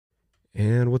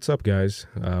And what's up, guys?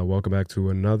 Welcome back to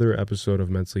another episode of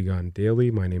Mentally Gone Daily.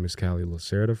 My name is Callie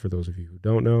Lacerda, for those of you who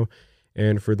don't know.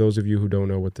 And for those of you who don't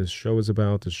know what this show is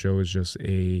about, the show is just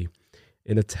an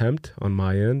attempt on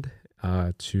my end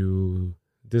to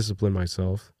discipline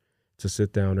myself to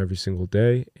sit down every single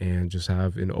day and just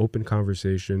have an open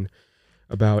conversation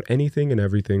about anything and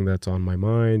everything that's on my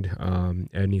mind,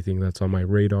 anything that's on my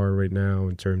radar right now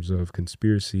in terms of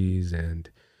conspiracies and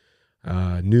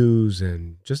news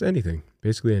and just anything,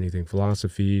 basically anything,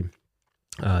 philosophy,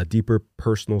 deeper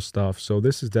personal stuff. So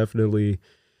this is definitely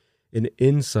an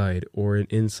insight or an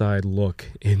inside look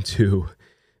into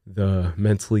the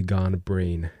mentally gone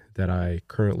brain that I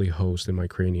currently host in my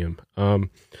cranium.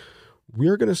 We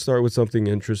are going to start with something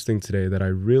interesting today that I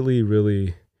really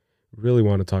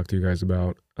want to talk to you guys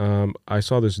about. I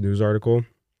saw this news article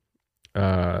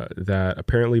that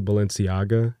apparently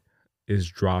Balenciaga is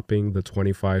dropping the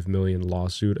 25 million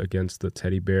lawsuit against the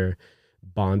teddy bear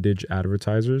bondage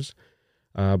advertisers.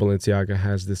 Balenciaga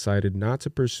has decided not to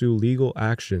pursue legal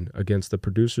action against the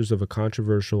producers of a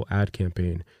controversial ad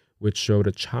campaign, which showed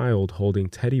a child holding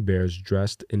teddy bears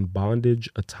dressed in bondage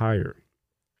attire.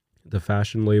 The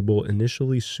fashion label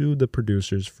initially sued the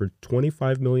producers for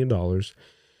 $25 million,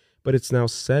 but it's now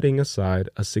setting aside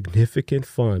a significant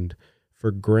fund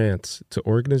for grants to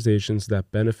organizations that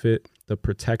benefit the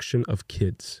protection of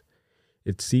kids.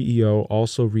 Its CEO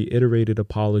also reiterated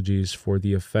apologies for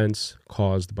the offense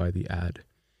caused by the ad.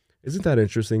 Isn't that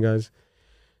interesting, guys?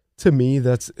 To me,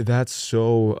 that's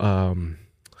so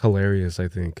hilarious, I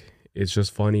think. It's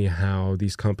just funny how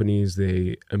these companies,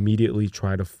 they immediately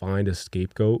try to find a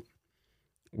scapegoat,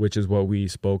 which is what we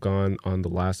spoke on the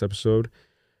last episode.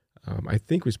 I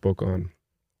think we spoke on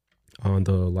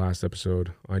the last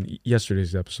episode, on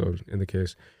yesterday's episode in the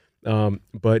case.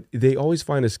 But they always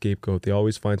find a scapegoat. They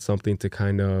always find something to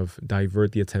kind of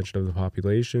divert the attention of the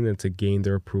population and to gain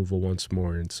their approval once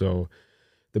more. And so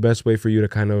the best way for you to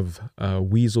kind of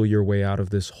weasel your way out of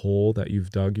this hole that you've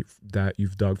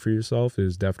dug for yourself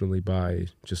is definitely by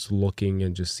just looking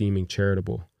and just seeming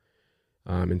charitable.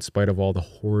 In spite of all the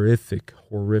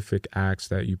horrific acts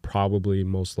that you probably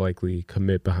most likely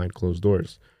commit behind closed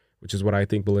doors, which is what I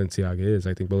think Balenciaga is.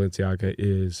 I think Balenciaga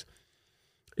is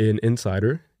an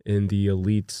insider in the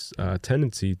elite's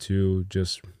tendency to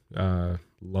just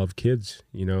love kids,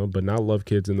 but not love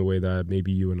kids in the way that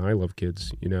maybe you and I love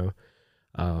kids,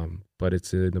 but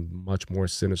it's in a much more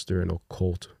sinister and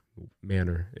occult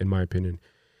manner, in my opinion.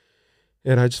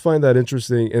 And I just find that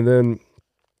interesting. And then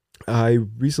I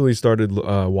recently started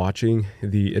watching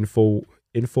the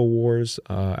Infowars,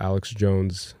 Alex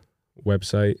Jones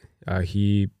website.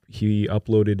 He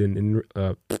uploaded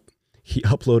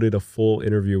a full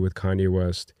interview with Kanye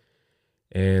West,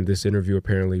 and this interview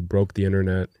apparently broke the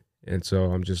internet. And so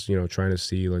I'm just trying to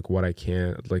see what I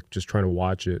can, just trying to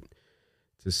watch it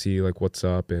to see what's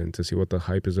up and to see what the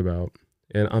hype is about.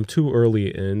 And I'm too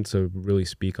early in to really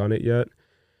speak on it yet.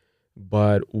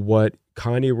 But what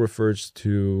Kanye refers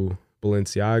to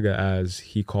Balenciaga as,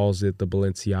 he calls it the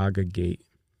Balenciaga Gate,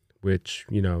 which,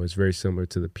 is very similar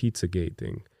to the Pizzagate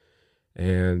thing.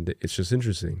 And it's just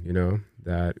interesting,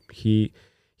 that he's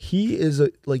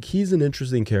an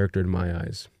interesting character in my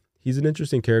eyes. He's an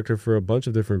interesting character for a bunch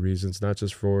of different reasons, not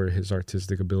just for his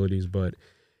artistic abilities, but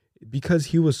because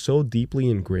he was so deeply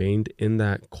ingrained in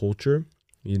that culture,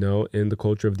 in the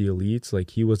culture of the elites.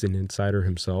 He was an insider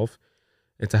himself.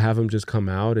 And to have him just come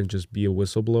out and just be a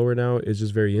whistleblower now is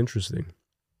just very interesting.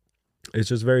 It's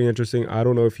just very interesting. I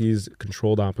don't know if he's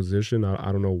controlled opposition.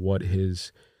 I don't know what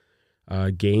his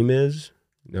game is,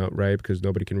 right? Because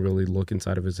nobody can really look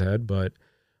inside of his head. But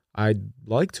I'd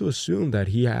like to assume that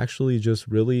he actually just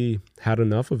really had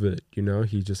enough of it.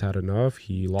 He just had enough.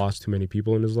 He lost too many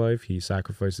people in his life. He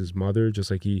sacrificed his mother, just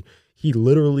like he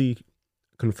literally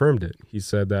confirmed it. He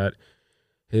said that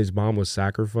his mom was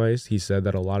sacrificed. He said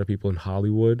that a lot of people in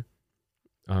Hollywood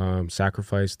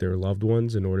sacrificed their loved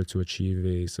ones in order to achieve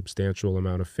a substantial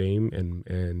amount of fame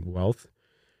and wealth.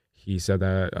 He said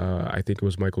that I think it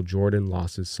was Michael Jordan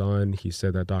lost his son. He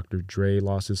said that Dr. Dre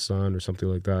lost his son or something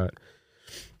like that.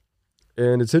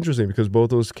 And it's interesting because both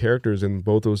those characters and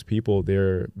both those people,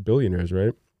 they're billionaires,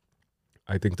 right?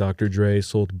 I think Dr. Dre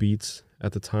sold Beats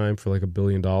at the time for $1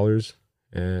 billion,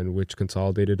 and which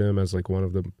consolidated him as one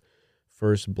of the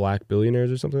first black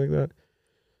billionaires or something like that.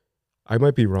 I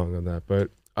might be wrong on that, but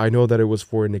I know that it was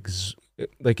for an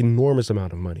enormous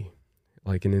amount of money,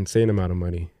 an insane amount of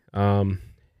money. And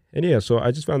yeah, so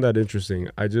I just found that interesting.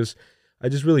 I just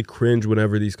really cringe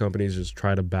whenever these companies just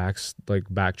try to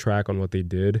backtrack on what they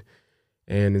did,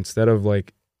 and instead of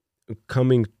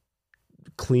coming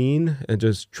clean and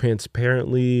just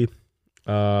transparently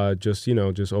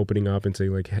just opening up and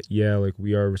saying like, yeah, like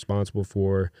we are responsible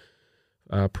for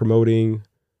promoting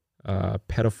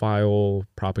pedophile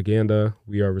propaganda.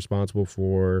 We are responsible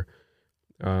for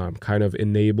kind of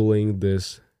enabling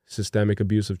this systemic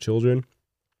abuse of children.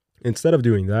 Instead of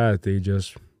doing that, they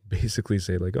just basically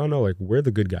say like, oh no, like we're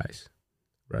the good guys,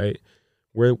 right?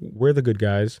 We're the good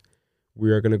guys.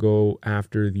 We are going to go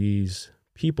after these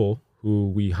people who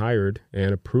we hired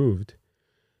and approved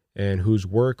and whose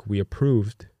work we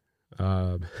approved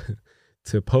uh,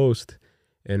 to post,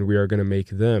 and we are going to make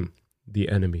them the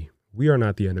enemy. We are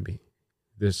not the enemy.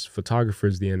 This photographer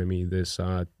is the enemy. This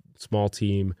small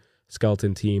team,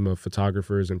 skeleton team of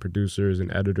photographers and producers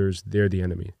and editors, they're the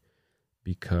enemy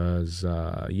because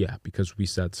we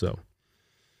said so.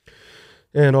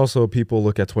 And also people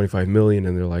look at 25 million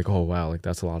and they're like, oh, wow, like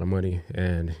that's a lot of money.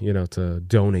 And, to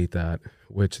donate that,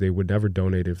 which they would never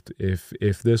donate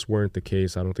if this weren't the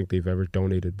case. I don't think they've ever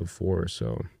donated before.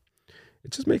 So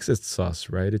it just makes it sus,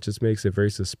 right? It just makes it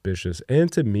very suspicious. And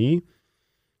to me,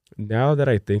 now that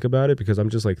I think about it, because I'm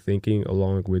just like thinking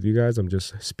along with you guys, I'm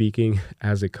just speaking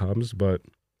as it comes. But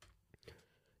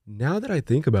now that I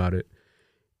think about it,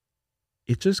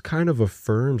 it just kind of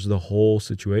affirms the whole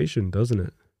situation, doesn't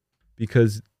it?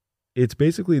 Because it's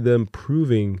basically them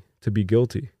proving to be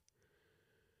guilty.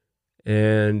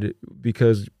 And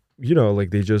because, like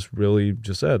they just really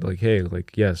just said like, hey,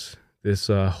 like, yes, this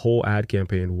whole ad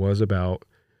campaign was about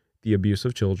the abuse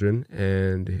of children.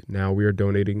 And now we are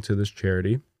donating to this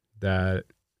charity that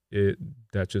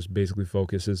just basically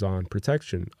focuses on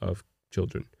protection of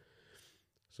children.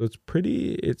 So it's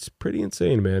pretty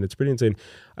insane, man. It's pretty insane.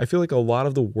 I feel like a lot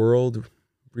of the world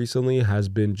recently has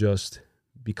been just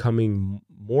becoming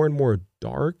more and more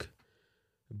dark,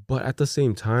 but at the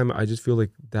same time, I just feel like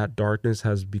that darkness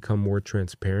has become more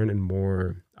transparent and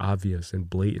more obvious and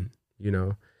blatant.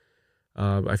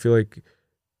 I feel like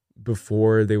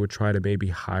before they would try to maybe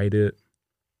hide it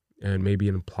and maybe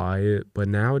imply it, but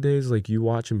nowadays, like you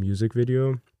watch a music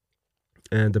video,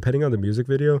 and depending on the music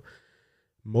video,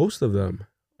 most of them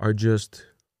are just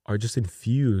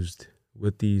infused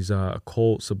with these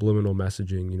occult subliminal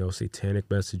messaging, satanic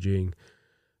messaging,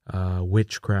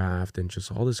 witchcraft, and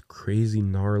just all this crazy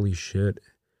gnarly shit.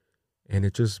 And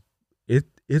it's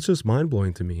just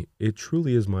mind-blowing to me. It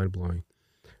truly is mind-blowing.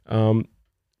 And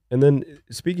then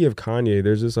speaking of Kanye,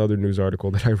 there's this other news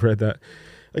article that I read that,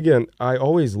 again, I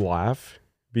always laugh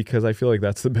because I feel like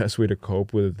that's the best way to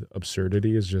cope with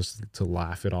absurdity, is just to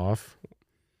laugh it off,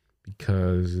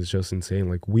 because it's just insane.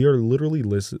 Like we are literally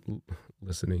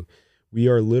listening. We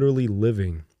are literally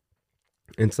living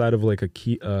inside of like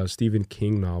a Stephen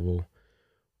King novel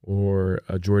or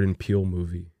a Jordan Peele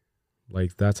movie.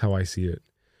 Like that's how I see it.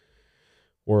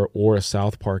 Or a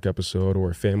South Park episode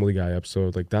or a Family Guy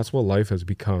episode. Like that's what life has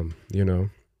become,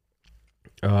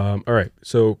 All right.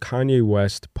 So Kanye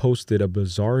West posted a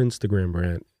bizarre Instagram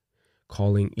rant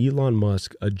calling Elon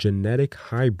Musk a genetic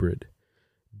hybrid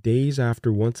days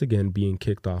after once again being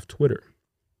kicked off Twitter.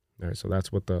 All right. So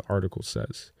that's what the article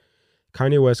says.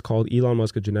 Kanye West called Elon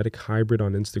Musk a genetic hybrid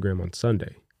on Instagram on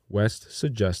Sunday. West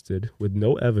suggested, with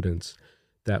no evidence,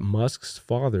 that Musk's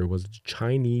father was a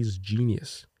Chinese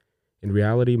genius. In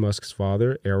reality, Musk's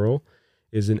father, Errol,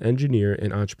 is an engineer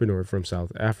and entrepreneur from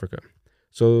South Africa.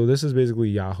 So this is basically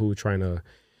Yahoo trying to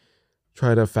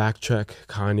fact check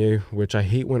Kanye, which I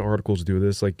hate when articles do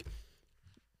this. Like,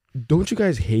 don't you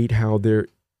guys hate how they're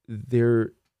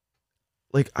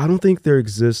like, I don't think there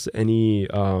exists any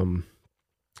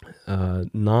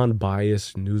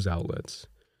non-biased news outlets.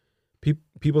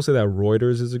 People say that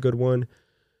Reuters is a good one,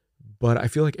 but I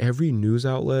feel like every news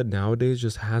outlet nowadays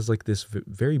just has like this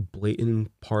very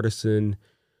blatant partisan,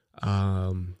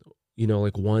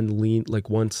 like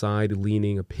one side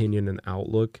leaning opinion and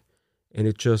outlook, and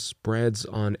it just spreads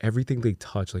on everything they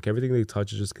touch. Like everything they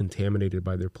touch is just contaminated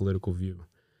by their political view.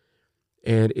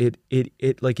 And it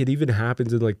even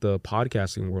happens in like the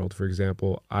podcasting world. For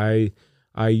example, I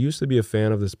used to be a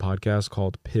fan of this podcast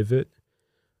called Pivot.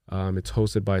 It's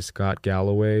hosted by Scott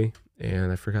Galloway,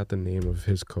 and I forgot the name of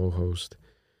his co-host.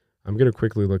 I'm going to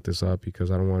quickly look this up because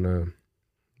I don't want to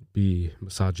be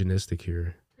misogynistic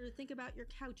here. Think about your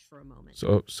couch for a moment.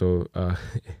 So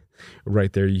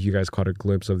right there, you guys caught a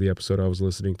glimpse of the episode I was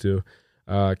listening to.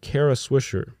 Kara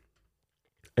Swisher.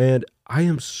 And I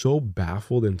am so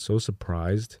baffled and so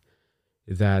surprised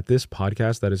that this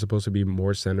podcast that is supposed to be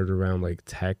more centered around like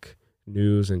tech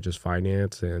news and just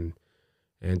finance and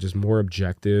just more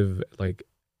objective, like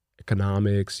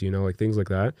economics, like things like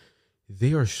that,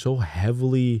 they are so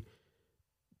heavily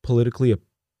politically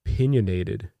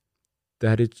opinionated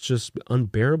that it's just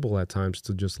unbearable at times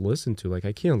to just listen to. Like,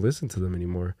 I can't listen to them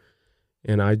anymore.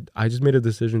 And I just made a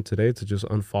decision today to just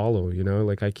unfollow, you know,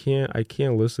 like I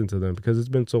can't listen to them because it's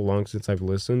been so long since I've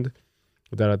listened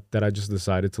that I just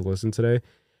decided to listen today.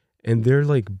 And they're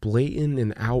like blatant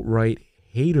and outright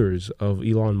haters of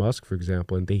Elon Musk, for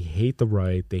example, and they hate the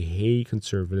right, they hate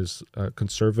conservatives. I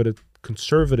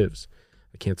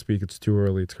can't speak, it's too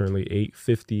early. It's currently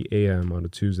 8:50 a.m. on a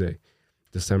Tuesday,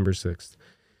 December 6th.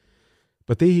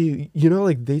 But they, you know,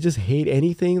 like they just hate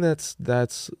anything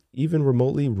that's even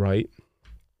remotely right.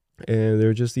 And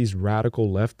they're just these radical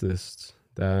leftists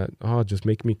that just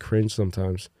make me cringe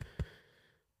sometimes.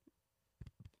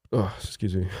 Oh,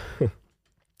 excuse me.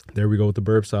 There we go with the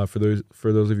burps.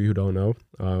 For those of you who don't know,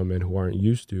 and who aren't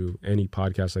used to any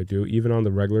podcast I do, even on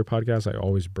the regular podcast, I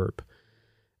always burp,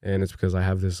 and it's because I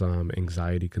have this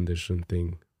anxiety condition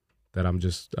thing that I'm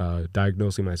just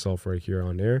diagnosing myself right here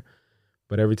on air.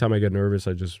 But every time I get nervous,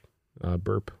 I just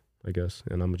burp, I guess,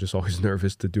 and I'm just always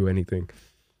nervous to do anything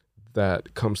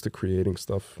that comes to creating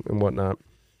stuff and whatnot.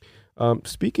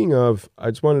 Speaking of,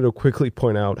 I just wanted to quickly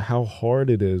point out how hard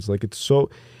it is. Like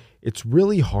it's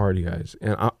really hard, you guys.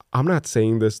 And I'm not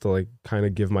saying this to like kind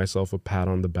of give myself a pat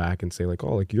on the back and say like,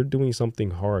 oh, like you're doing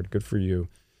something hard, good for you.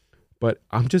 But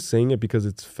I'm just saying it because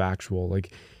it's factual.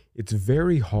 Like it's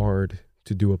very hard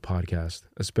to do a podcast,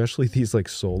 especially these like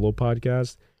solo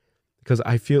podcasts, because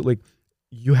I feel like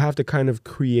you have to kind of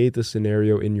create the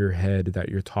scenario in your head that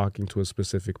you're talking to a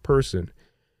specific person.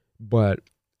 But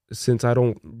since I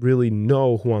don't really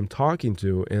know who I'm talking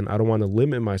to and I don't want to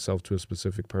limit myself to a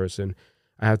specific person,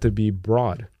 I have to be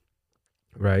broad,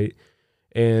 right?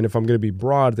 And if I'm going to be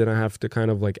broad, then I have to kind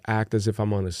of like act as if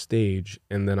I'm on a stage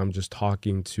and then I'm just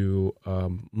talking to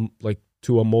like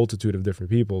to a multitude of different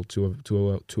people,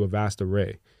 to a vast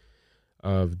array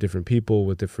of different people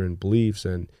with different beliefs,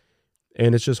 and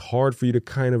it's just hard for you to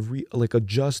kind of like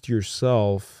adjust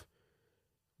yourself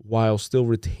while still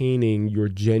retaining your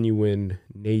genuine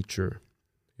nature,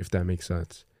 if that makes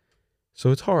sense. So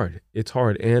it's hard.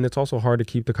 And it's also hard to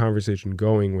keep the conversation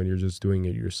going when you're just doing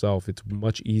it yourself. It's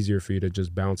much easier for you to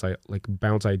just bounce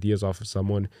ideas off of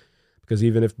someone, because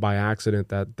even if by accident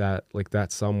that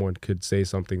someone could say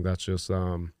something that's just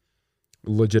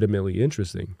legitimately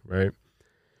interesting, right?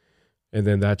 And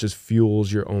then that just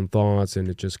fuels your own thoughts and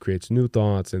it just creates new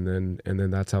thoughts. And then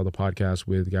that's how the podcast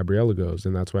with Gabriella goes.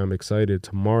 And that's why I'm excited.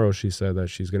 Tomorrow, she said that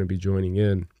she's going to be joining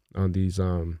in on these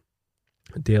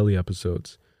daily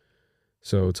episodes.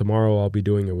 So tomorrow I'll be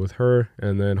doing it with her.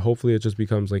 And then hopefully it just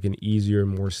becomes like an easier,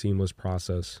 more seamless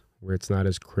process where it's not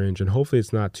as cringe. And hopefully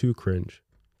it's not too cringe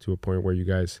to a point where you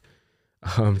guys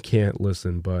can't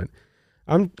listen. But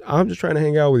I'm just trying to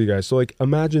hang out with you guys. So like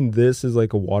imagine this is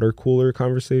like a water cooler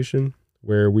conversation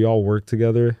where we all work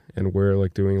together and we're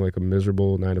like doing like a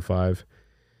miserable 9 to 5.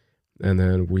 And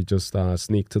then we just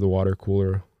sneak to the water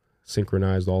cooler,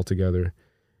 synchronized all together.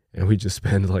 And we just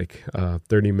spend like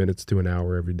 30 minutes to an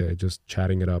hour every day just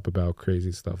chatting it up about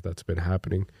crazy stuff that's been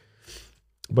happening.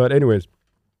 But anyways,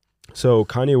 so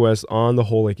Kanye West, on the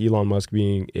whole, like Elon Musk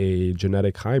being a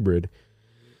genetic hybrid,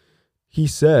 he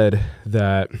said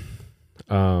that,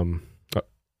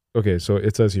 okay, so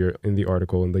it says here in the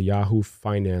article, in the Yahoo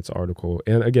Finance article,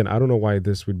 and again, I don't know why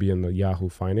this would be in the Yahoo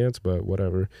Finance, but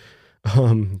whatever.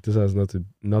 This has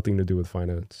nothing to do with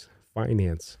finance.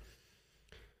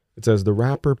 It says the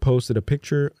rapper posted a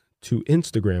picture to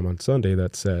Instagram on Sunday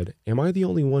that said, "Am I the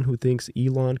only one who thinks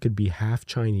Elon could be half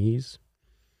Chinese?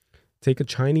 Take a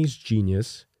Chinese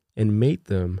genius and mate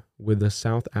them with a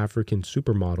South African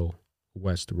supermodel,"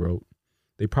 West wrote.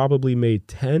 "They probably made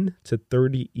 10 to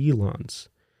 30 Elons,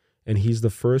 and he's the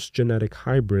first genetic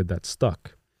hybrid that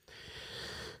stuck."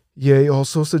 Ye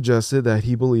also suggested that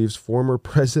he believes former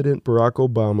President Barack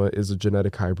Obama is a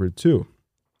genetic hybrid too.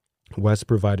 West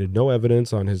provided no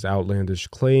evidence on his outlandish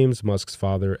claims. Musk's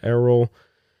father, Errol,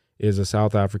 is a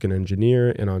South African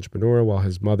engineer and entrepreneur, while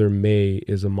his mother, May,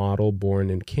 is a model born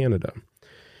in Canada.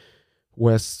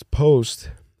 West's post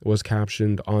was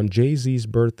captioned, "On Jay-Z's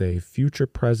birthday, future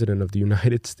president of the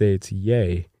United States,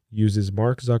 Ye, uses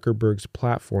Mark Zuckerberg's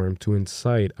platform to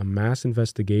incite a mass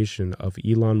investigation of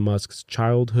Elon Musk's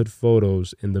childhood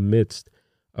photos in the midst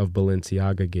of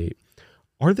Balenciaga Gate."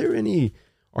 Are there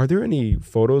any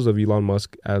photos of Elon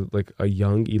Musk as like a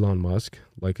young Elon Musk,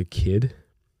 like a kid?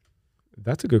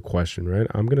 That's a good question, right?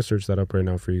 I'm going to search that up right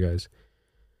now for you guys.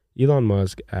 Elon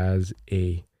Musk as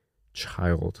a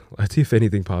child. Let's see if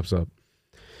anything pops up.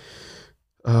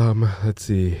 Let's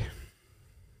see.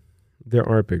 There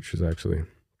are pictures, actually.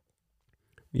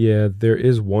 Yeah, there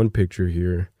is one picture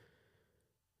here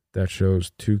that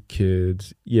shows two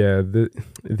kids. Yeah,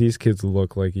 these kids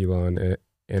look like Elon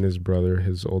and his brother,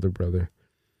 his older brother.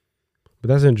 But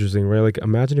that's interesting, right? Like,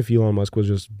 imagine if Elon Musk was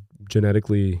just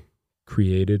genetically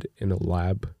created in a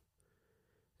lab,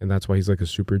 and that's why he's like a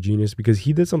super genius, because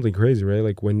he did something crazy, right?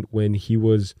 Like when he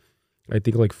was, I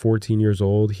think, like 14 years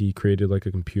old, he created like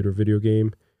a computer video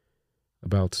game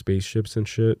about spaceships and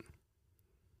shit.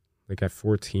 Like at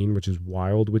 14, which is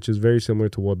wild, which is very similar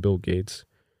to what Bill Gates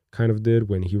kind of did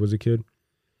when he was a kid,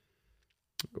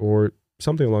 or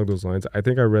something along those lines. I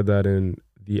think I read that in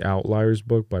The Outliers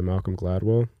book by Malcolm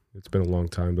Gladwell. It's been a long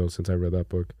time though since I read that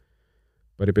book,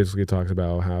 but it basically talks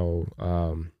about how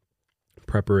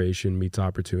preparation meets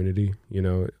opportunity. You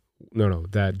know,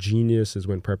 that genius is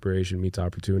when preparation meets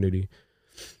opportunity.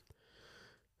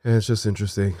 And it's just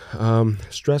interesting.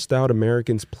 Stressed out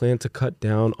Americans plan to cut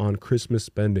down on Christmas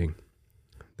spending.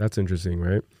 That's interesting,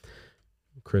 right?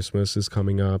 Christmas is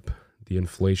coming up. The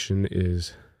inflation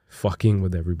is fucking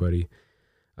with everybody.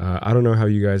 I don't know how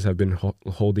you guys have been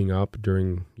holding up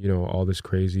during, all this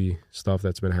crazy stuff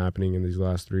that's been happening in these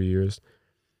last 3 years.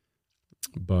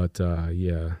 But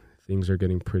yeah, things are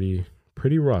getting pretty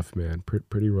rough, man.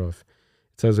 Pretty rough.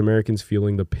 It says Americans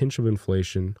feeling the pinch of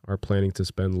inflation are planning to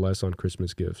spend less on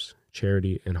Christmas gifts,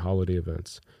 charity, and holiday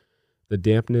events. The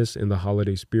dampness in the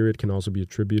holiday spirit can also be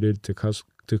attributed to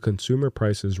consumer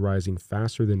prices rising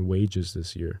faster than wages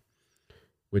this year,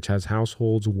 which has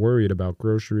households worried about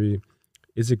grocery.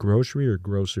 Is it grocery or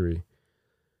grocery?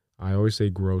 I always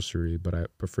say grocery, but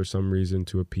for some reason,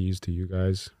 to appease to you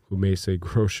guys who may say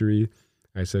grocery,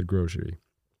 I said grocery.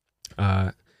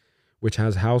 Which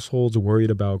has households worried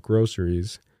about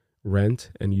groceries, rent,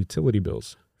 and utility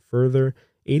bills. Further,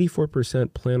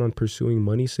 84% plan on pursuing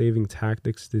money-saving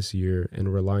tactics this year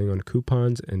and relying on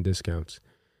coupons and discounts.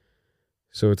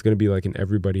 So it's going to be like an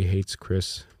everybody hates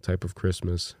Chris type of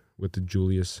Christmas with the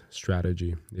Julius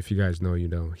strategy. If you guys know, you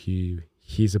know.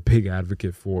 He's a big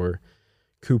advocate for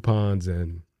coupons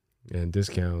and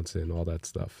discounts and all that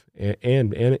stuff.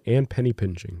 And penny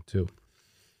pinching, too.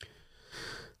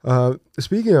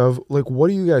 Speaking of, like, what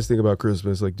do you guys think about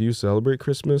Christmas? Like, do you celebrate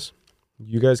Christmas?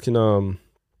 You guys can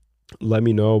let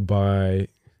me know by,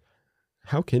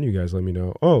 how can you guys let me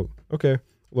know? Oh, okay.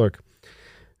 Look,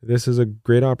 this is a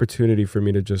great opportunity for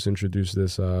me to just introduce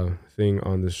this thing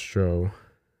on this show.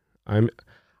 I'm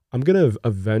gonna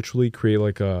eventually create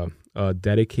like a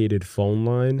dedicated phone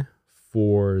line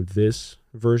for this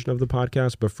version of the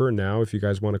podcast, but for now, if you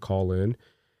guys want to call in,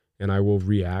 and I will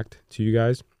react to you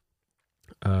guys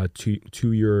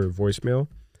to your voicemail,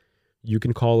 you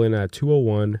can call in at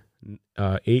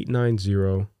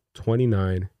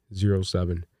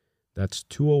 201-890-2907. That's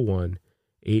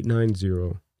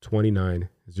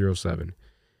 201-890-2907.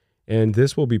 And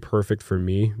this will be perfect for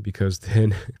me because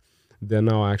then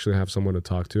I'll actually have someone to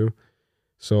talk to.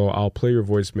 So I'll play your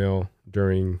voicemail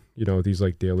during, these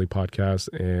like daily podcasts,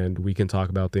 and we can talk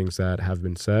about things that have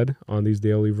been said on these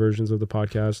daily versions of the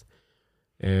podcast,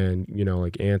 and,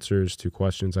 like answers to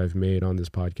questions I've made on this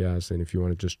podcast. And if you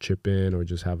want to just chip in or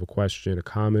just have a question, a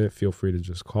comment, feel free to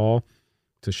just call,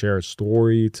 to share a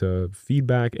story, to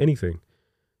feedback, anything.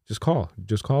 Just call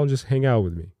and just hang out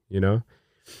with me,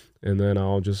 and then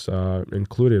I'll just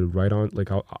include it right on,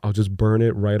 like I'll just burn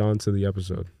it right onto the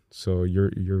episode. So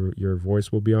your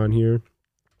voice will be on here.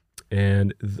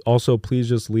 And also, please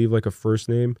just leave like a first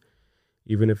name,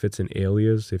 even if it's an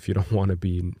alias, if you don't want to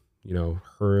be,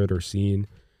 heard or seen.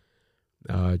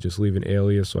 Just leave an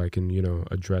alias so I can,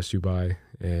 address you by,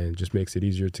 and just makes it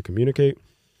easier to communicate.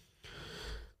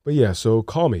 But yeah, so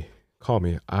call me.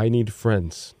 I need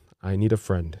friends. I need a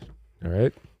friend. All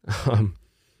right.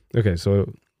 Okay.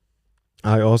 So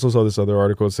I also saw this other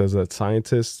article. It says that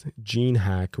scientists gene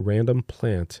hack random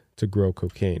plant to grow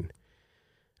cocaine.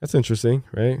 That's interesting,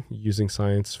 right? Using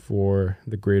science for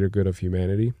the greater good of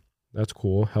humanity. That's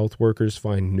cool. Health workers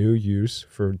find new use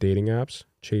for dating apps,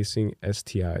 chasing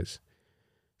STIs.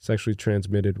 Sexually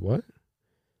transmitted what?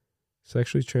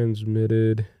 Sexually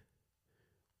transmitted.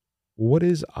 What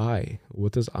is I?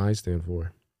 What does I stand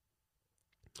for?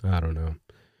 I don't know.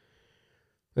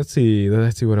 Let's see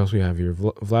what else we have here.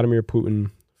 Vladimir Putin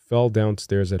fell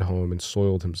downstairs at home and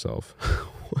soiled himself.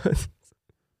 What?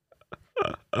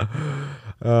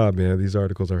 Oh, man, these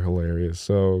articles are hilarious.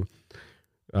 So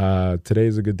today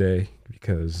is a good day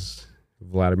because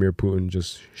Vladimir Putin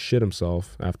just shit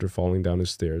himself after falling down his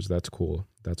stairs. That's cool.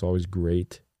 That's always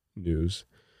great news.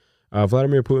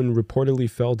 Vladimir Putin reportedly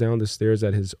fell down the stairs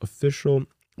at his official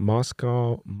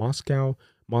Moscow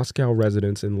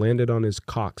residence and landed on his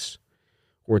cocks,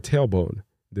 or tailbone,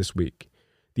 this week.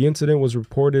 The incident was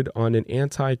reported on an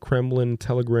anti-Kremlin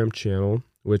Telegram channel,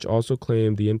 which also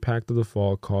claimed the impact of the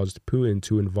fall caused Putin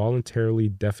to involuntarily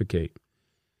defecate.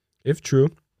 If true,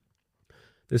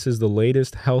 this is the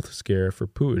latest health scare for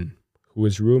Putin, who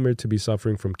is rumored to be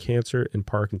suffering from cancer and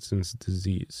Parkinson's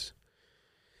disease.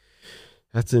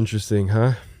 That's interesting,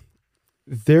 huh?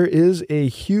 There is a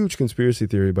huge conspiracy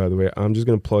theory, by the way. I'm just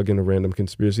going to plug in a random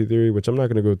conspiracy theory, which I'm not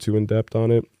going to go too in depth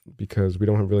on it because we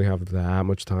don't really have that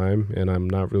much time and I'm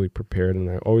not really prepared. And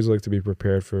I always like to be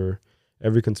prepared for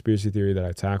every conspiracy theory that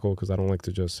I tackle because I don't like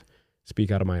to just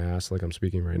speak out of my ass like I'm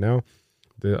speaking right now.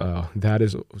 That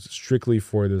is strictly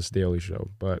for this daily show.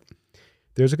 But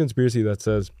there's a conspiracy that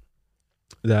says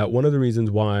that one of the reasons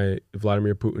why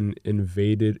Vladimir Putin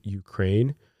invaded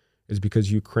Ukraine is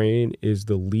because Ukraine is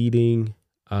the leading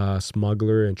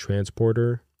smuggler and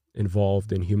transporter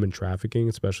involved in human trafficking,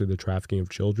 especially the trafficking of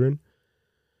children.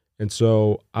 And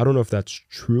so I don't know if that's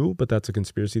true, but that's a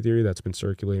conspiracy theory that's been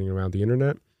circulating around the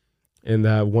internet. And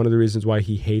that one of the reasons why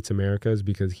he hates America is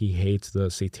because he hates the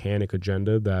satanic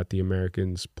agenda that the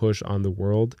Americans push on the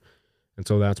world. And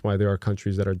so that's why there are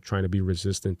countries that are trying to be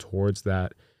resistant towards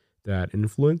that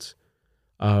influence.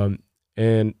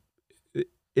 And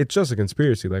it's just a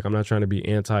conspiracy. Like, I'm not trying to be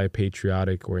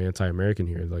anti-patriotic or anti-American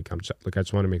here. I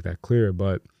just want to make that clear.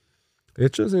 But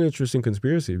it's just an interesting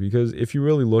conspiracy because if you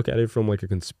really look at it from like a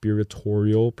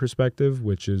conspiratorial perspective,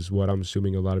 which is what I'm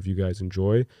assuming a lot of you guys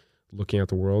enjoy looking at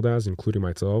the world as, including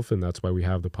myself, and that's why we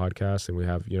have the podcast and we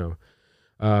have,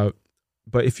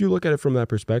 but if you look at it from that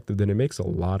perspective, then it makes a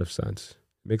lot of sense.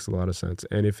 It makes a lot of sense.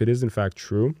 And if it is in fact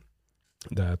true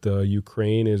that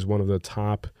Ukraine is one of the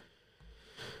top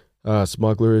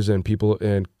smugglers and people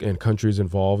and countries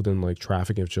involved in like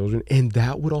trafficking of children, and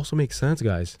that would also make sense,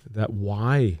 guys, that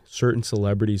why certain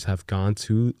celebrities have gone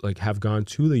to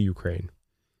the Ukraine,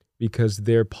 because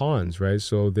they're pawns, right?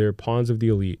 So they're pawns of the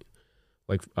elite.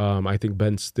 Like, I think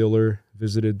Ben Stiller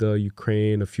visited the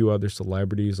Ukraine, a few other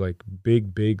celebrities, like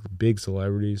big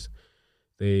celebrities.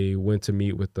 They went to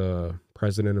meet with the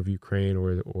president of Ukraine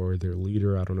or their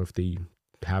leader. I don't know if they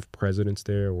have presidents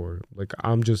there, or like,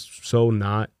 I'm just so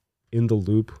not in the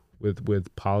loop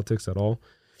with politics at all.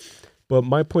 But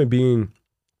my point being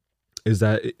is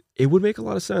that it would make a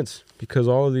lot of sense because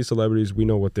all of these celebrities, we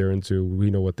know what they're into. We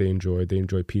know what they enjoy. They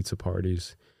enjoy pizza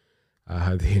parties.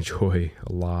 They enjoy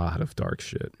a lot of dark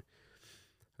shit,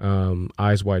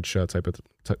 eyes wide shut type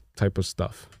of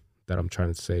stuff that I'm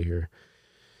trying to say here.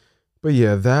 But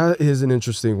yeah, that is an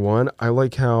interesting one. I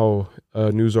like how a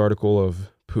news article of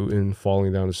Putin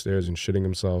falling down the stairs and shitting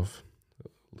himself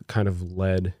kind of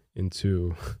led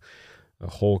into a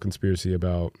whole conspiracy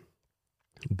about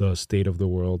the state of the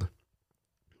world.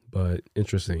 But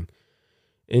interesting.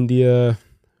 India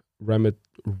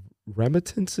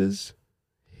remittances.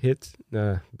 I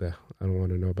don't want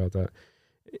to know about that.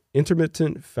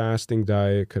 Intermittent fasting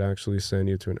diet could actually send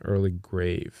you to an early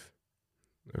grave.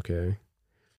 Okay.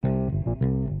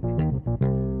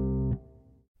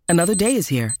 Another day is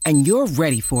here, and you're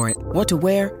ready for it. What to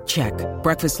wear? Check.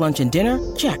 Breakfast, lunch, and dinner?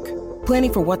 Check.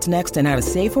 Planning for what's next and how to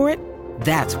save for it?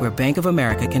 That's where Bank of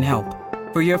America can help.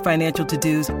 For your financial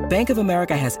to-dos, Bank of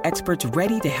America has experts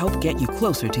ready to help get you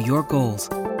closer to your goals.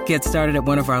 Get started at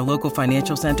one of our local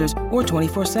financial centers or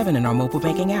 24/7 in our mobile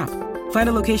banking app. Find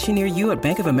a location near you at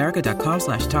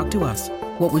bankofamerica.com/talktous.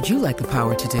 What would you like the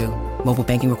power to do? Mobile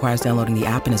banking requires downloading the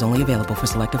app and is only available for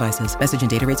select devices. Message and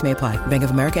data rates may apply. Bank of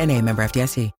America N.A., member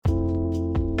FDIC.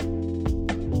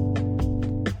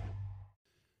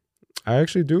 I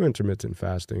actually do intermittent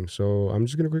fasting, so I'm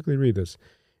just going to quickly read this.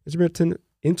 It's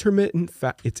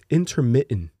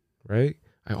intermittent, right?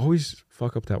 I always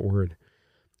fuck up that word.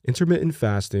 Intermittent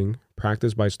fasting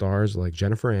practiced by stars like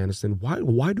Jennifer Aniston.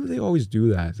 Why do they always do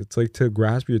that? It's like to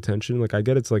grasp your attention. Like, I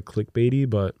get it's like clickbaity,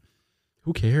 but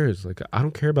who cares? Like, I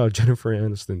don't care about Jennifer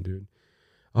Aniston, dude.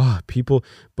 People,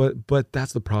 but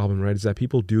that's the problem, right? Is that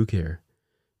people do care.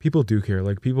 People do care.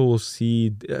 Like, people will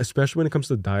see, especially when it comes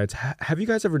to diets. Have you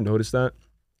guys ever noticed that?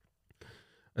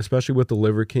 Especially with the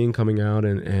Liver King coming out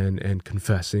and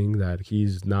confessing that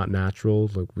he's not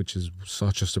natural, like, which is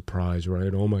such a surprise,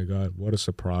 right? Oh my God, what a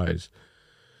surprise.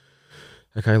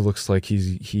 That guy looks like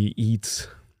he eats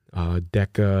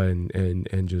Deca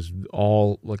and just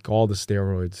all the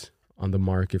steroids on the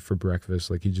market for breakfast.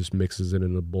 Like, he just mixes it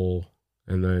in a bowl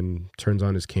and then turns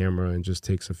on his camera and just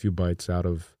takes a few bites out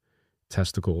of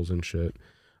testicles and shit.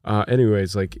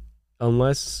 Anyways, like,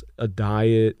 unless a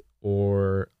diet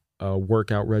or a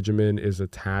workout regimen is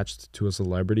attached to a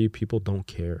celebrity, people don't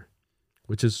care,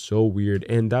 which is so weird.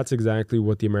 And that's exactly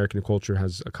what the American culture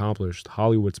has accomplished,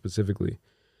 Hollywood specifically,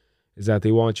 is that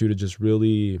they want you to just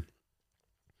really,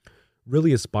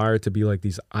 really aspire to be like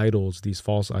these idols, these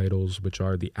false idols, which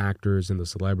are the actors and the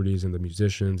celebrities and the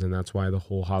musicians. And that's why the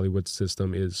whole Hollywood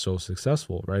system is so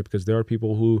successful, right? Because there are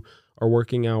people who are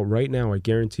working out right now, I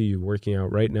guarantee you, working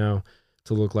out right now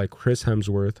to look like Chris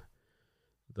Hemsworth,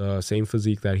 the same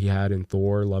physique that he had in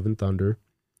Thor: Love and Thunder,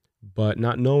 but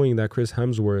not knowing that Chris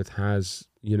Hemsworth has,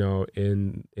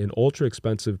 an ultra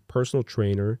expensive personal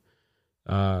trainer,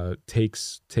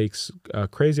 takes a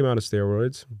crazy amount of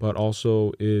steroids, but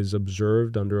also is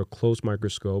observed under a close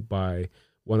microscope by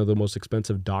one of the most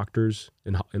expensive doctors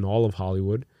in all of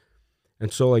Hollywood.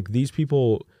 And so like these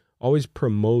people always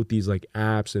promote these like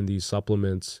apps and these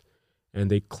supplements, and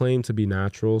they claim to be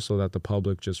natural so that the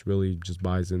public just really just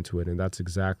buys into it. And that's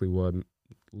exactly what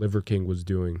Liver King was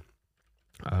doing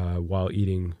while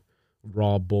eating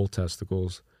raw bull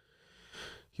testicles.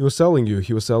 He was selling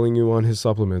you on his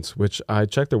supplements, which I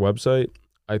checked their website.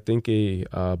 I think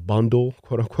a bundle,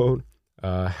 quote unquote,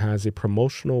 has a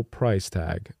promotional price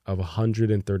tag of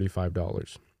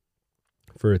 $135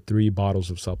 for 3 bottles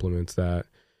of supplements that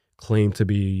claim to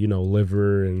be,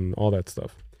 liver and all that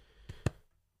stuff.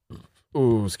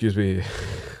 Oh, excuse me.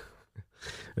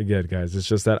 Again, guys, it's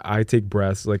just that I take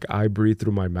breaths. Like, I breathe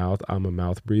through my mouth. I'm a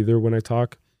mouth breather when I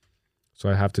talk. So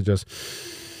I have to just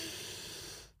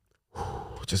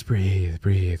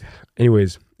breathe.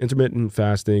 Anyways, intermittent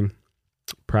fasting,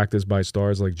 practiced by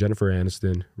stars like Jennifer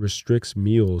Aniston, restricts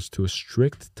meals to a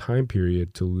strict time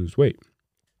period to lose weight.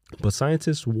 But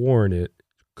scientists warn it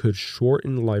could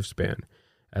shorten lifespan,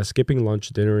 as skipping lunch,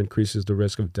 dinner increases the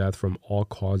risk of death from all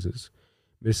causes.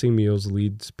 Missing meals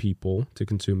leads people to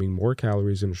consuming more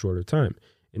calories in a shorter time,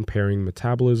 impairing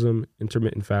metabolism.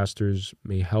 Intermittent fasters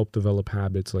may help develop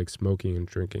habits like smoking and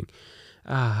drinking.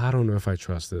 I don't know if I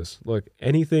trust this. Look,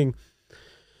 I've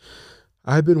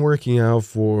been working out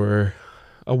for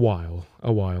a while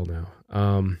now.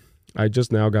 I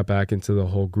just now got back into the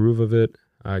whole groove of it.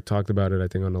 I talked about it, I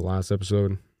think, on the last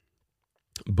episode.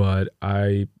 But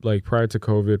I, prior to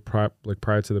COVID,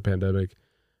 prior to the pandemic,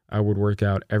 I would work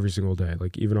out every single day,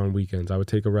 even on weekends. I would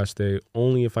take a rest day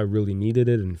only if I really needed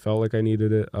it and felt like I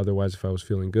needed it. Otherwise, if I was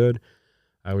feeling good,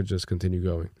 I would just continue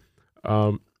going.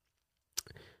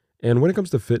 And when it comes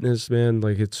to fitness, man,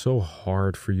 it's so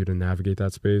hard for you to navigate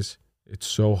that space. It's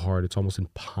so hard. It's almost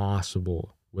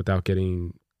impossible without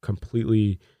getting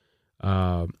completely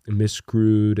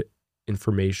misscrewed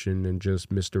information and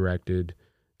just misdirected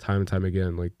time and time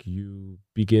again. You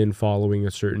begin following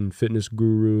a certain fitness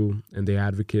guru, and they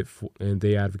advocate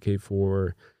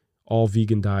for all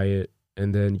vegan diet,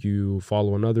 and then you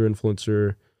follow another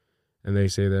influencer, and they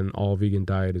say that an all vegan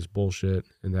diet is bullshit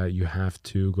and that you have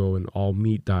to go an all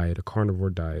meat diet, a carnivore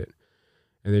diet.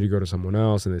 And then you go to someone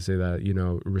else and they say that,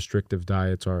 restrictive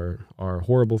diets are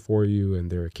horrible for you and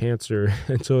they're a cancer.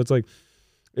 And so it's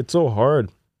so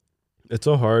hard. It's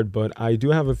so hard, but I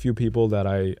do have a few people that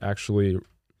I actually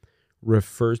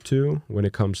refer to when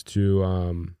it comes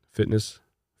to fitness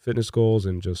goals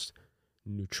and just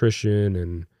nutrition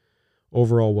and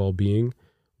overall well-being.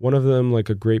 One of them, a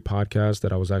great podcast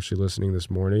that I was actually listening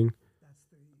this morning,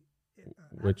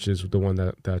 which is the one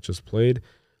that just played,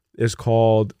 is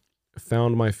called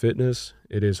Found My Fitness.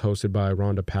 It is hosted by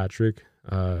Rhonda Patrick.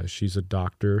 She's a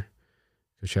doctor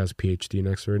because she has a PhD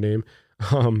next to her name.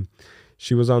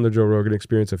 She was on the Joe Rogan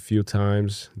Experience a few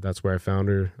times. That's where I found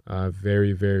her.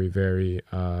 Very, very, very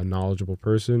knowledgeable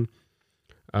person.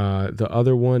 The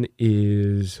other one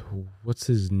is, what's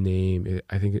his name?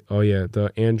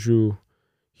 The Andrew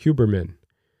Huberman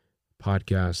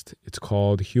podcast. It's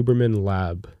called Huberman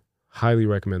Lab. Highly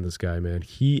recommend this guy, man.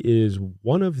 He is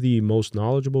one of the most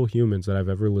knowledgeable humans that I've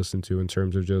ever listened to in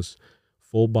terms of just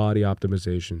full body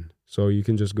optimization. So you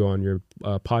can just go on your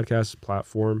podcast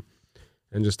platform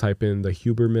and just type in the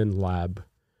Huberman Lab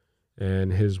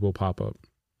and his will pop up.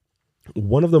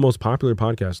 One of the most popular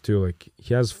podcasts too.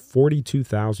 He has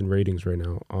 42,000 ratings right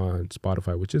now on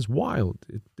Spotify, which is wild.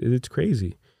 It's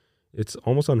crazy. It's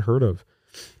almost unheard of.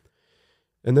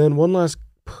 And then one last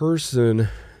person,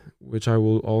 which I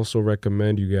will also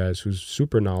recommend you guys, who's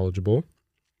super knowledgeable,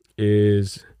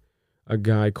 is a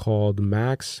guy called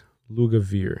Max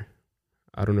Lugavere.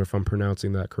 I don't know if I'm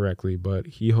pronouncing that correctly, but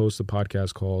he hosts a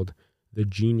podcast called The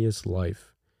Genius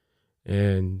Life.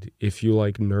 And if you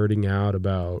like nerding out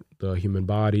about the human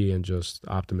body and just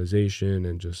optimization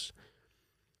and just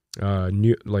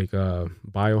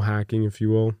biohacking, if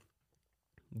you will,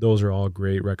 those are all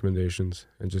great recommendations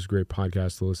and just great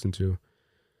podcasts to listen to.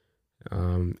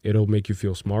 It'll make you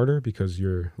feel smarter because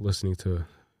you're listening to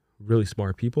really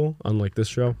smart people, unlike this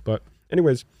show. But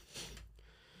anyways,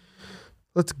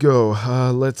 let's go.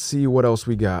 Let's see what else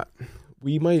we got.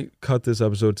 We might cut this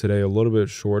episode today a little bit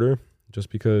shorter just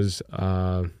because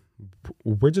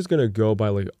we're just going to go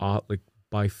by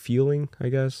by feeling, I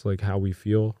guess, how we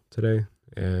feel today.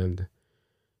 And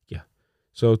yeah.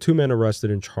 So 2 men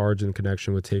arrested and charged in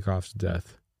connection with Takeoff's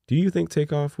death. Do you think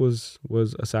Takeoff was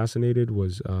assassinated,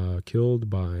 was killed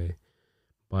by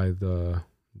the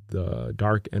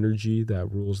dark energy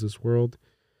that rules this world?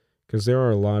 Because there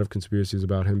are a lot of conspiracies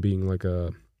about him being like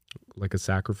a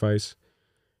sacrifice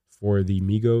for the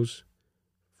Migos,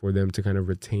 for them to kind of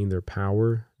retain their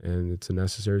power, and it's a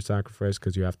necessary sacrifice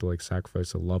because you have to like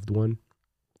sacrifice a loved one.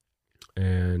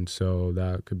 And so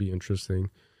that could be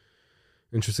interesting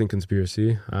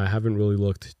conspiracy. I haven't really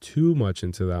looked too much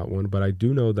into that one, but I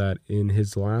do know that in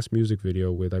his last music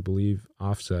video with, I believe,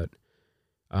 Offset,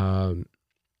 there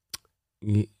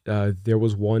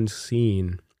was one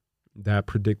scene that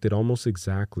predicted almost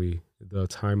exactly the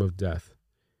time of death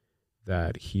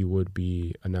that he would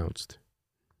be announced.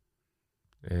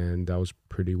 And that was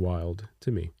pretty wild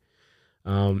to me.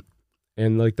 And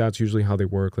like, that's usually how they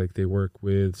work. Like, they work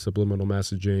with subliminal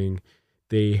messaging.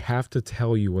 They have to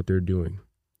tell you what they're doing.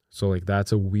 So like,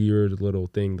 that's a weird little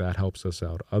thing that helps us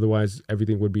out. Otherwise,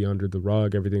 everything would be under the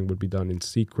rug. Everything would be done in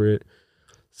secret.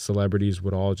 Celebrities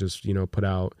would all just, put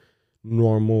out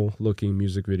normal looking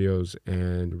music videos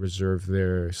and reserve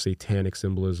their satanic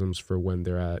symbolisms for when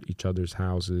they're at each other's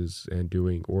houses and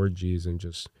doing orgies and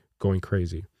just going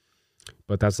crazy.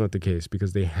 But that's not the case,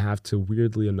 because they have to,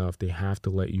 weirdly enough, they have to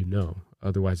let you know.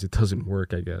 Otherwise, it doesn't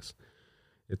work, I guess.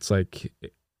 It's like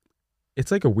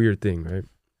a weird thing, right?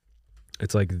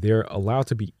 It's like they're allowed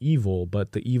to be evil,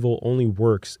 but the evil only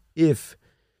works if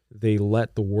they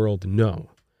let the world know.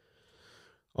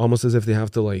 Almost as if they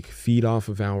have to like feed off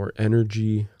of our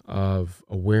energy of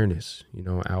awareness,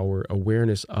 our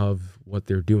awareness of what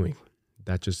they're doing.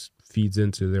 That just feeds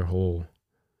into their whole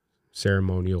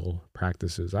ceremonial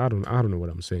practices. I don't know what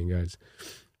I'm saying, guys.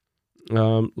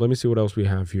 Let me see what else we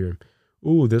have here.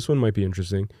 Ooh, this one might be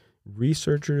interesting.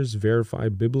 Researchers verify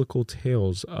biblical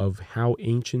tales of how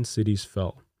ancient cities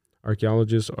fell.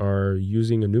 Archaeologists are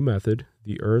using a new method,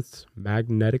 the Earth's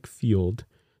magnetic field,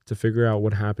 to figure out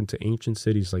what happened to ancient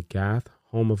cities like Gath,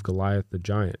 home of Goliath the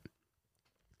giant.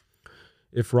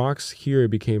 If rocks here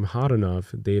became hot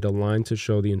enough, they'd align to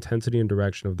show the intensity and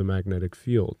direction of the magnetic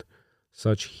field.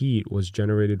 Such heat was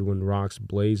generated when rocks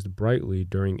blazed brightly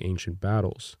during ancient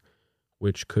battles,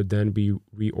 which could then be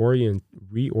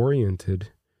reoriented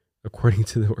according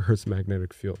to the Earth's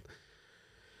magnetic field.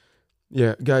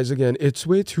 Yeah, guys, again, it's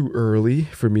way too early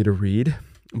for me to read,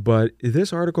 but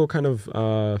this article kind of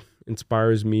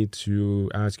inspires me to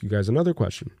ask you guys another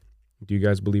question. Do you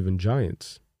guys believe in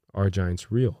giants? Are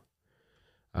giants real?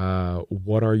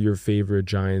 What are your favorite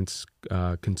giants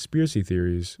conspiracy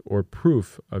theories or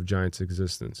proof of giants'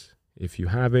 existence? If you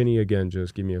have any, again,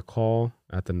 just give me a call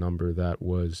at the number that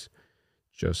was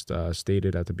just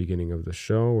stated at the beginning of the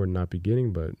show, or not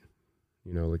beginning, but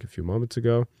like a few moments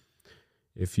ago.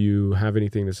 If you have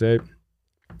anything to say,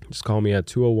 just call me at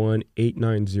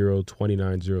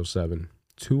 201-890-2907.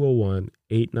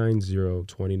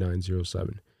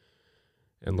 201-890-2907.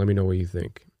 And let me know what you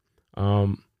think.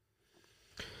 All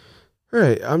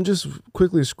right, I'm just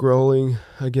quickly scrolling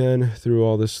again through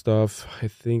all this stuff. I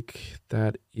think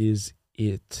that is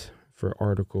it for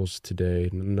articles today.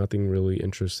 Nothing really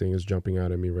interesting is jumping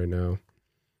out at me right now.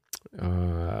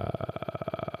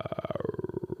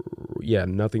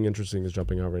 Nothing interesting is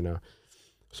jumping out right now.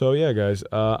 So yeah, guys,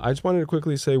 I just wanted to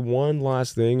quickly say one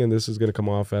last thing, and this is going to come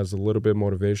off as a little bit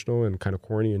motivational and kind of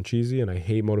corny and cheesy, and I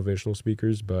hate motivational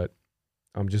speakers, but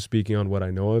I'm just speaking on what I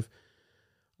know of.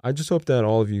 I just hope that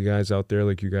all of you guys out there,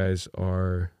 like, you guys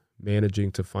are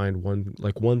managing to find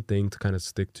one thing to kind of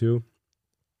stick to,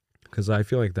 because I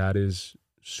feel like that is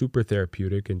super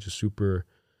therapeutic and just super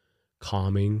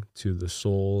calming to the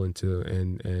soul and to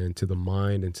the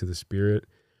mind and to the spirit.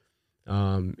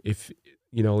 If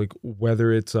like,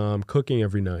 whether it's cooking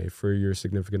every night for your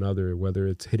significant other, whether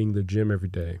it's hitting the gym every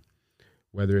day,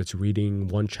 whether it's reading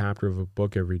one chapter of a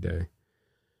book every day,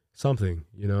 something,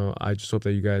 I just hope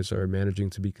that you guys are managing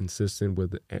to be consistent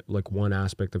with like one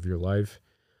aspect of your life.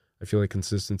 I feel like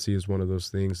consistency is one of those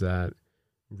things that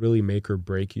really make or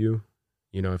break you.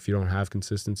 If you don't have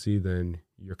consistency, then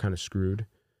you're kind of screwed,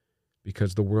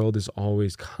 because the world is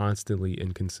always constantly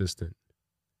inconsistent.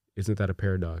 Isn't that a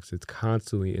paradox? It's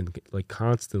constantly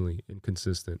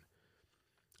inconsistent.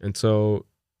 And so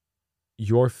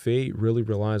your fate really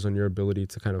relies on your ability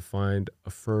to kind of find a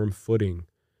firm footing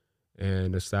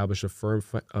and establish a firm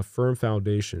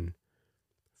foundation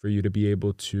for you to be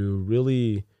able to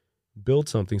really build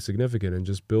something significant and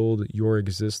just build your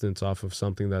existence off of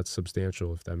something that's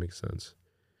substantial, if that makes sense.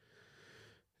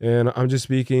 And I'm just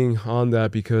speaking on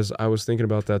that because I was thinking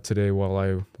about that today while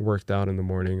I worked out in the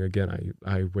morning. Again,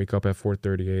 I wake up at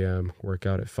 4:30 a.m., work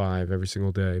out at 5 every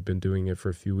single day. I've been doing it for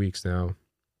a few weeks now.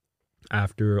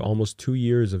 after almost 2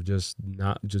 years of just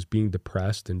being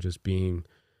depressed and just being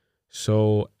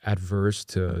so adverse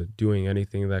to doing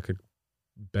anything that could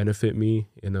benefit me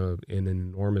in an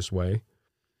enormous way.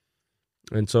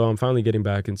 And so I'm finally getting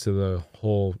back into the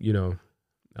whole,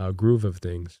 groove of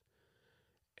things.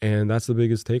 And that's the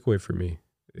biggest takeaway for me.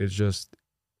 It's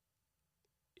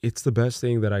the best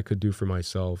thing that I could do for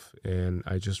myself. And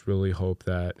I just really hope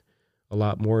that a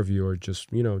lot more of you are just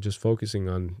focusing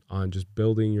on just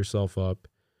building yourself up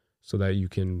so that you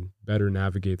can better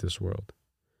navigate this world.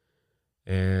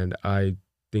 And I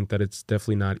think that it's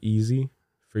definitely not easy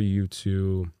for you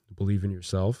to believe in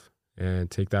yourself,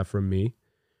 and take that from me,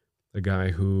 the guy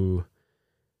who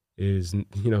is,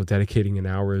 dedicating an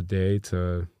hour a day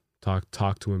to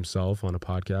talk to himself on a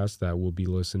podcast that will be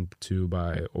listened to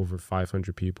by over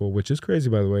 500 people, which is crazy,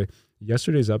 by the way.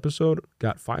 Yesterday's episode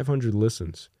got 500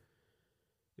 listens.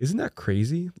 Isn't that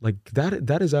crazy? Like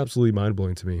that is absolutely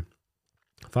mind-blowing to me.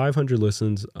 500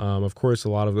 listens. Of course, a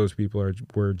lot of those people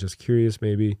were just curious,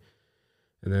 maybe,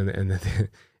 and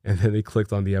then they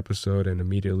clicked on the episode and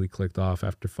immediately clicked off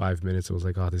after 5 minutes. It was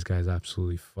like, oh, this guy's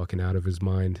absolutely fucking out of his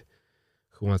mind.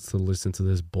 Who wants to listen to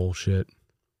this bullshit?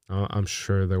 I'm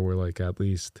sure there were like at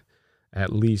least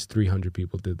 300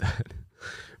 people did that.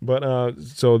 But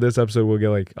so this episode will get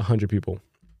like 100 people,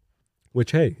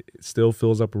 which, hey, it still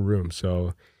fills up a room.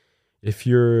 So if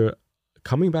you're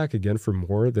coming back again for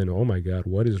more, then oh my God,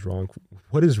 what is wrong?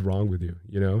 What is wrong with you?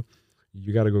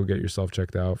 You got to go get yourself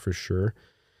checked out for sure.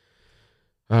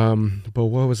 But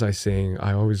what was I saying?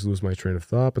 I always lose my train of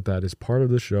thought, but that is part of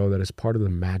the show. That is part of the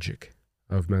magic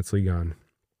of Mentally Gone.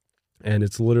 And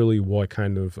it's literally what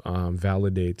kind of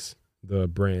validates the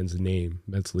brand's name,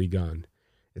 Mentally Gone.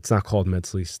 It's not called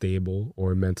Mentally Stable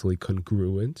or Mentally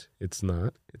Congruent. It's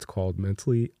not. It's called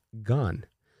Mentally Gone.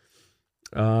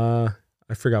 I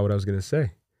forgot what I was going to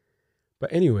say.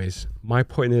 But anyways, my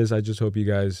point is, I just hope you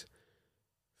guys...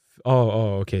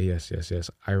 okay, yes.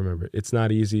 I remember. It's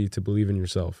not easy to believe in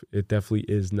yourself. It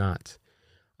definitely is not.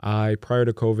 Prior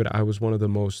to COVID, I was one of the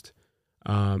most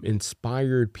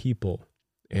inspired people.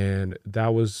 And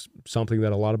that was something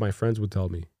that a lot of my friends would tell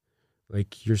me.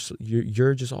 Like,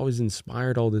 you're just always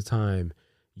inspired all the time.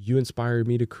 You inspired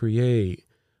me to create.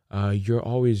 You're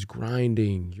always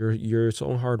grinding. You're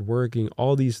so hardworking.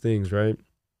 All these things, right?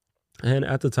 And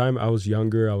at the time, I was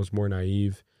younger. I was more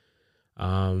naive.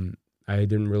 I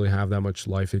didn't really have that much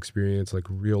life experience, like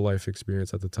real life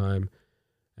experience at the time.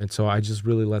 And so I just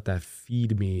really let that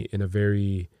feed me in a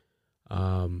very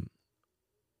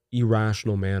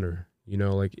irrational manner,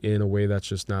 like in a way that's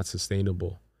just not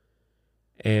sustainable.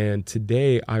 And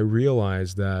today I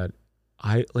realize that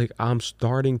I'm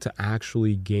starting to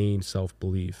actually gain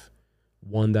self-belief,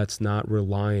 one that's not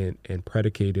reliant and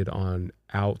predicated on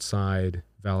outside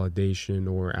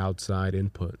validation or outside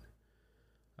input.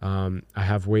 I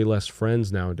have way less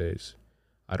friends nowadays.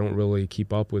 I don't really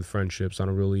keep up with friendships. I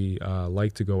don't really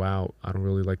like to go out. I don't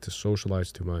really like to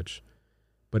socialize too much.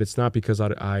 But it's not because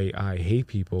I hate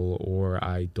people or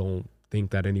I don't think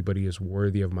that anybody is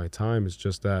worthy of my time. It's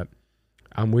just that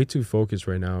I'm way too focused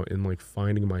right now in like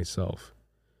finding myself.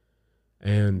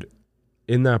 And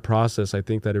in that process, I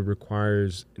think that it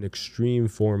requires an extreme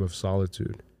form of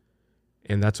solitude.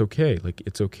 And that's okay. Like,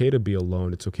 it's okay to be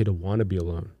alone. It's okay to want to be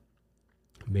alone.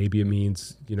 Maybe it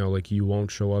means, like you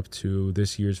won't show up to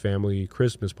this year's family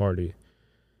Christmas party.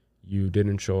 You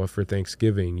didn't show up for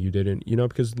Thanksgiving. You didn't,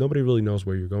 because nobody really knows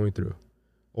what you're going through.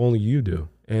 Only you do.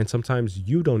 And sometimes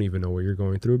you don't even know what you're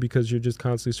going through because you're just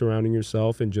constantly surrounding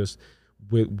yourself and just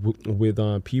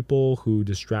with people who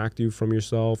distract you from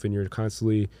yourself, and you're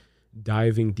constantly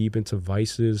diving deep into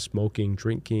vices, smoking,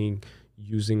 drinking,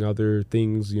 using other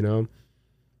things,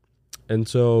 And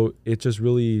so it just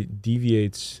really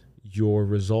deviates your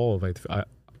resolve,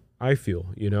 I feel,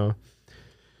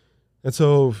 And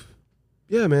so,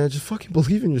 yeah, man, just fucking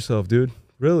believe in yourself, dude.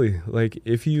 Really. Like,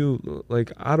 if you,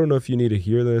 I don't know if you need to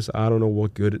hear this. I don't know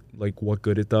what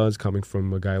good it does coming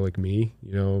from a guy like me,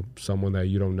 someone that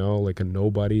you don't know, like a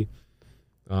nobody.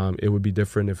 It would be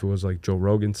different if it was like Joe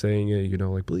Rogan saying it,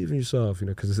 like, believe in yourself,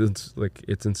 because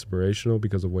it's inspirational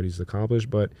because of what he's accomplished.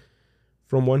 But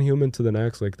from one human to the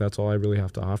next, like, that's all I really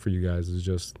have to offer you guys is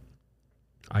just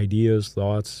ideas,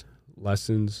 thoughts,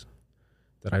 lessons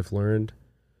that I've learned.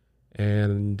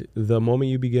 And the moment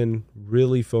you begin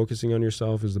really focusing on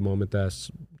yourself is the moment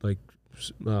that's like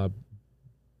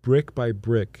brick by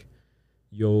brick,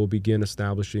 you'll begin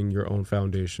establishing your own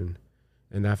foundation.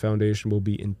 And that foundation will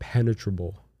be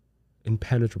impenetrable.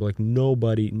 Like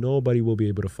nobody will be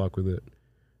able to fuck with it.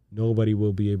 Nobody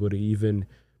will be able to even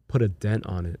put a dent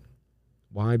on it.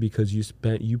 Why? Because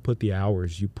you put the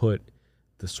hours, you put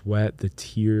the sweat, the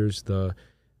tears, the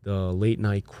late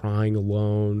night crying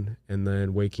alone, and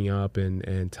then waking up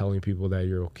and telling people that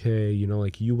you're okay. You know,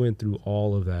 like you went through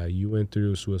all of that. You went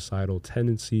through suicidal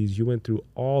tendencies. You went through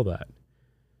all that,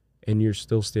 and you're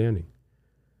still standing.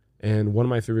 And one of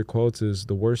my favorite quotes is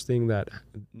the worst thing that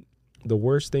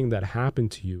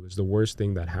happened to you is the worst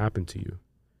thing that happened to you.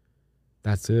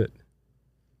 That's it.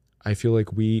 I feel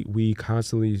like we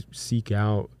constantly seek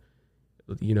out,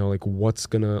 you know, like what's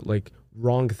gonna, like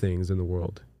wrong things in the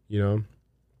world, you know?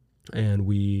 And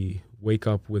we wake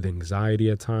up with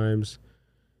anxiety at times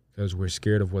because we're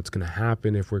scared of what's gonna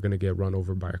happen, if we're gonna get run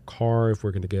over by a car, if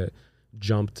we're gonna get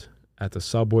jumped at the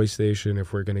subway station,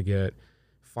 if we're gonna get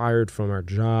fired from our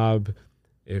job,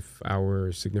 if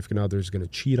our significant other is going to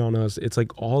cheat on us. It's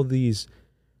like all these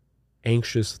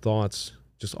anxious thoughts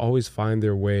just always find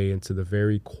their way into the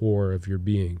very core of your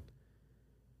being.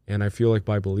 And I feel like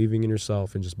by believing in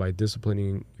yourself and just by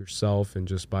disciplining yourself and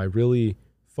just by really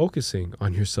focusing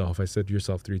on yourself, I said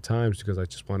yourself 3 times because I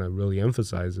just want to really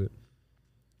emphasize it,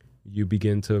 you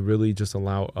begin to really just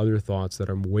allow other thoughts that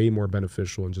are way more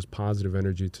beneficial and just positive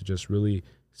energy to just really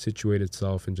situate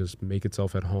itself and just make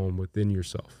itself at home within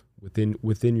yourself,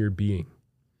 within your being.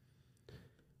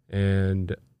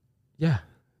 And yeah,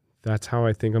 that's how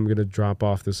I think I'm going to drop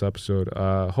off this episode.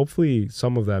 Hopefully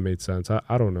some of that made sense.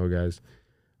 I don't know, guys.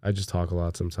 I just talk a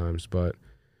lot sometimes, but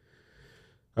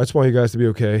I just want you guys to be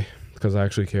okay because I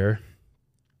actually care.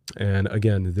 And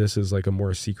again, this is like a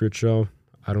more secret show.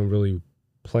 I don't really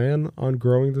plan on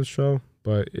growing this show,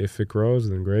 but if it grows,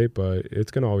 then great. But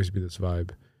it's going to always be this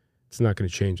vibe. It's not going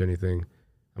to change anything.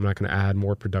 I'm not going to add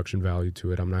more production value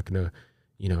to it. I'm not going to,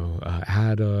 you know,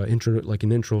 add an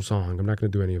intro song. I'm not going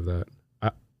to do any of that.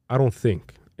 I don't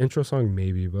think. Intro song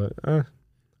maybe, but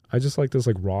I just like this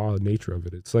like raw nature of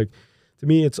it. It's like, to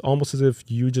me, it's almost as if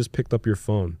you just picked up your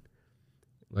phone.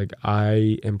 Like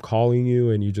I am calling you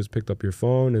and you just picked up your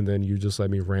phone and then you just let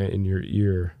me rant in your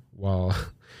ear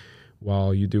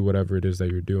while you do whatever it is that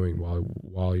you're doing,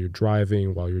 while you're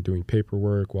driving, while you're doing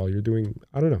paperwork, while you're doing,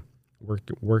 I don't know,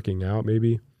 working out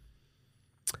maybe.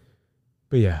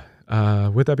 But yeah,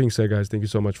 with that being said, guys, thank you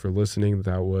so much for listening.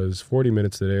 That was 40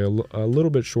 minutes today, a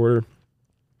little bit shorter,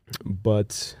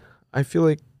 but I feel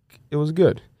like it was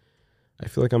good. I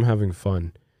feel like I'm having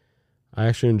fun. I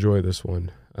actually enjoy this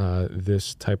one,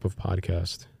 this type of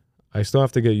podcast. I still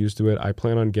have to get used to it. I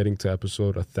plan on getting to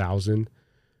episode 1,000.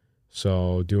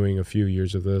 So doing a few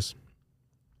years of this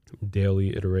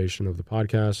daily iteration of the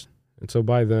podcast. And so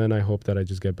by then, I hope that I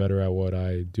just get better at what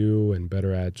I do and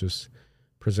better at just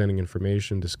presenting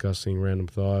information, discussing random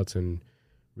thoughts, and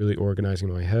really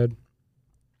organizing my head.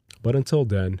 But until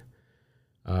then,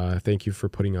 thank you for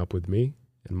putting up with me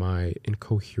and my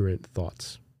incoherent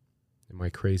thoughts and my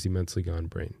crazy mentally gone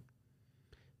brain.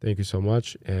 Thank you so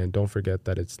much. And don't forget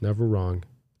that it's never wrong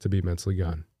to be mentally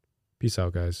gone. Peace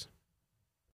out, guys.